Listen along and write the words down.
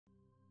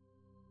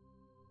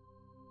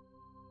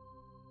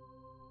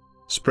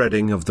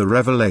Spreading of the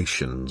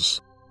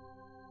revelations.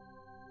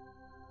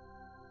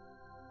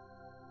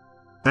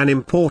 An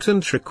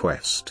important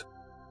request.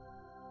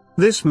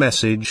 This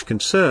message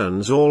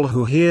concerns all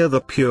who hear the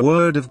pure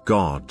word of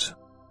God,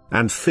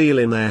 and feel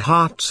in their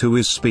hearts who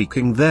is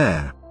speaking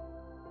there.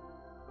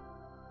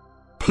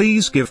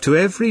 Please give to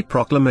every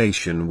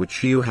proclamation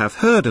which you have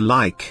heard a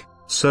like,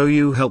 so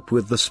you help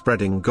with the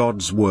spreading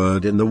God's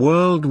word in the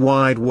World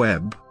Wide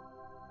Web.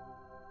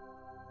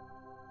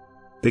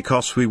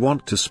 Because we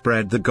want to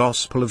spread the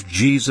gospel of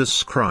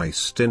Jesus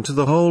Christ into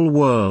the whole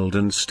world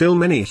and still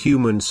many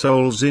human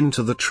souls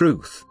into the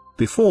truth,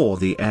 before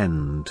the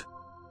end.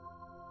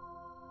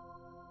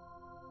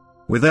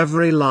 With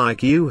every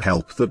like you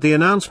help that the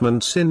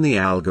announcements in the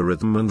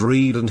algorithm and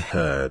read and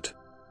heard.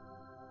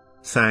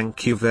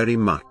 Thank you very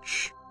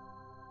much.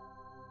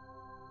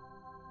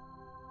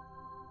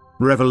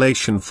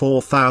 Revelation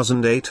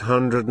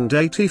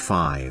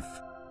 4885.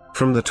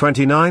 From the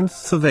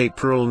 29th of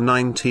April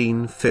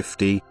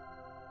 1950.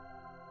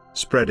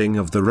 Spreading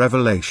of the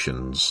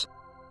revelations.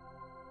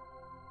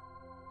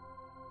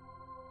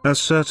 A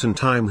certain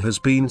time has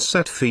been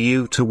set for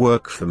you to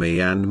work for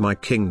me and my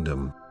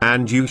kingdom,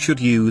 and you should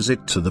use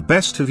it to the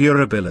best of your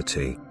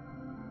ability.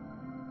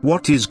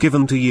 What is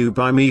given to you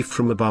by me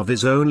from above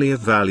is only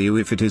of value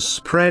if it is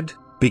spread,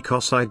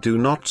 because I do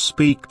not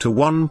speak to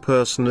one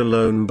person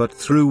alone but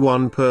through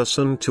one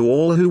person to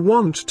all who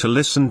want to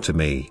listen to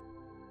me.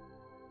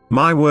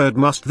 My word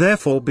must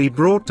therefore be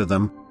brought to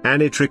them,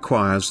 and it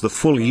requires the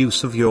full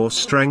use of your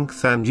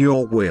strength and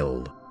your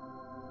will.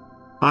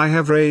 I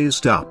have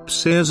raised up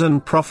seers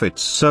and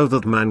prophets so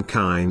that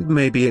mankind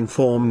may be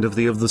informed of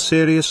the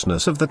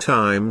seriousness of the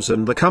times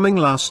and the coming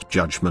last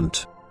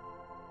judgment.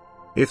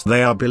 If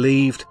they are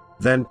believed,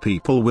 then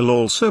people will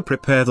also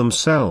prepare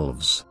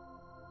themselves.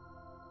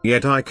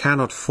 Yet I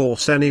cannot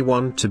force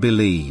anyone to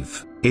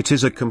believe, it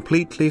is a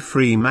completely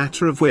free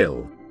matter of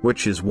will,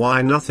 which is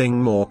why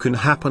nothing more can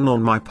happen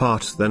on my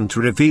part than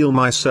to reveal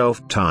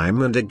myself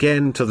time and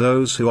again to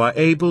those who are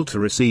able to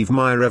receive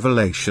my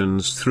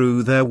revelations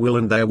through their will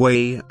and their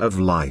way of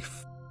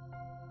life.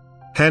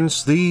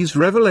 Hence these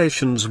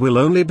revelations will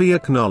only be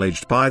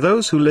acknowledged by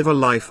those who live a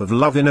life of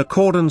love in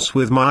accordance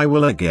with my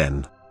will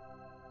again.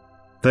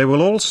 They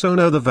will also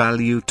know the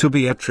value to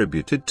be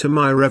attributed to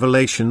my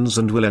revelations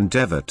and will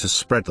endeavor to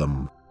spread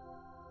them.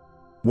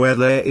 Where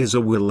there is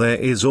a will there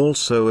is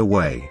also a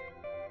way.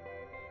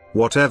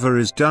 Whatever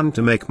is done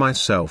to make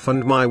myself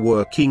and my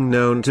working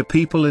known to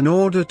people in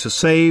order to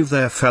save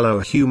their fellow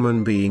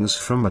human beings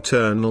from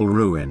eternal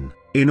ruin,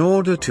 in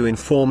order to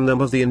inform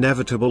them of the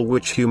inevitable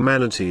which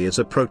humanity is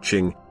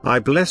approaching, I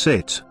bless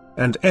it,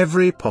 and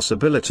every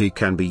possibility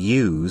can be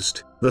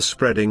used. The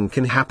spreading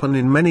can happen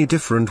in many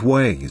different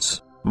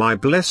ways. My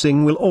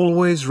blessing will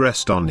always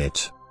rest on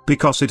it,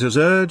 because it is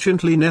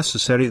urgently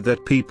necessary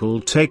that people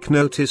take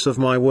notice of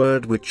my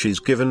word which is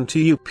given to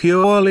you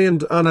purely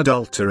and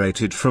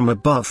unadulterated from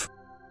above.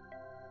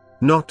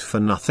 Not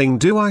for nothing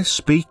do I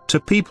speak to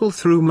people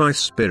through my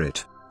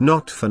Spirit,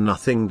 not for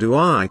nothing do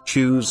I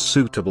choose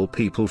suitable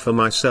people for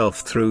myself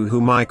through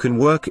whom I can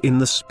work in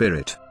the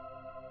Spirit.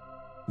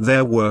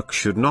 Their work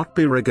should not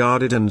be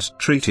regarded and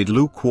treated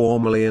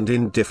lukewarmly and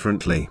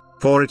indifferently,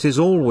 for it is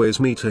always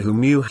me to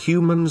whom you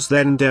humans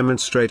then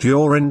demonstrate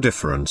your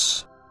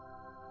indifference.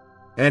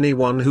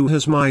 Anyone who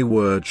has my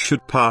word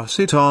should pass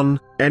it on,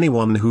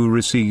 anyone who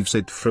receives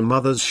it from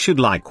others should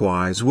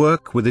likewise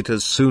work with it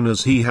as soon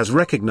as he has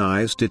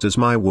recognized it as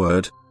my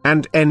word,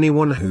 and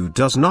anyone who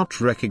does not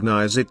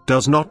recognize it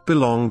does not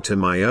belong to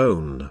my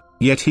own,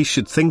 yet he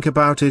should think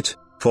about it,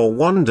 for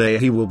one day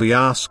he will be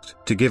asked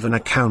to give an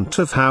account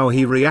of how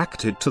he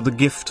reacted to the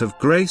gift of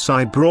grace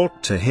I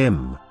brought to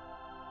him.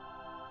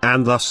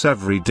 And thus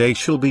every day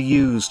shall be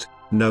used,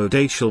 no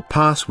day shall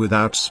pass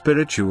without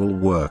spiritual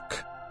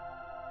work.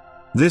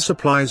 This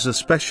applies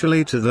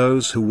especially to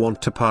those who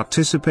want to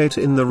participate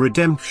in the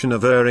redemption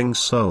of erring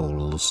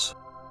souls.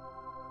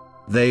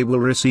 They will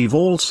receive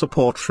all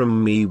support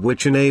from me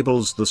which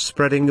enables the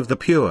spreading of the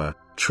pure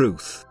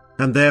truth,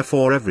 and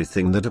therefore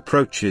everything that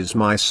approaches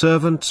my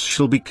servants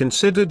shall be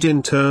considered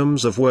in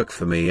terms of work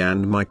for me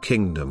and my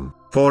kingdom,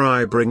 for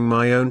I bring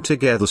my own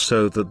together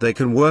so that they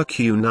can work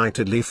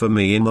unitedly for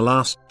me in the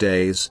last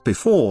days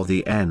before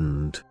the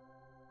end.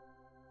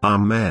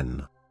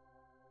 Amen.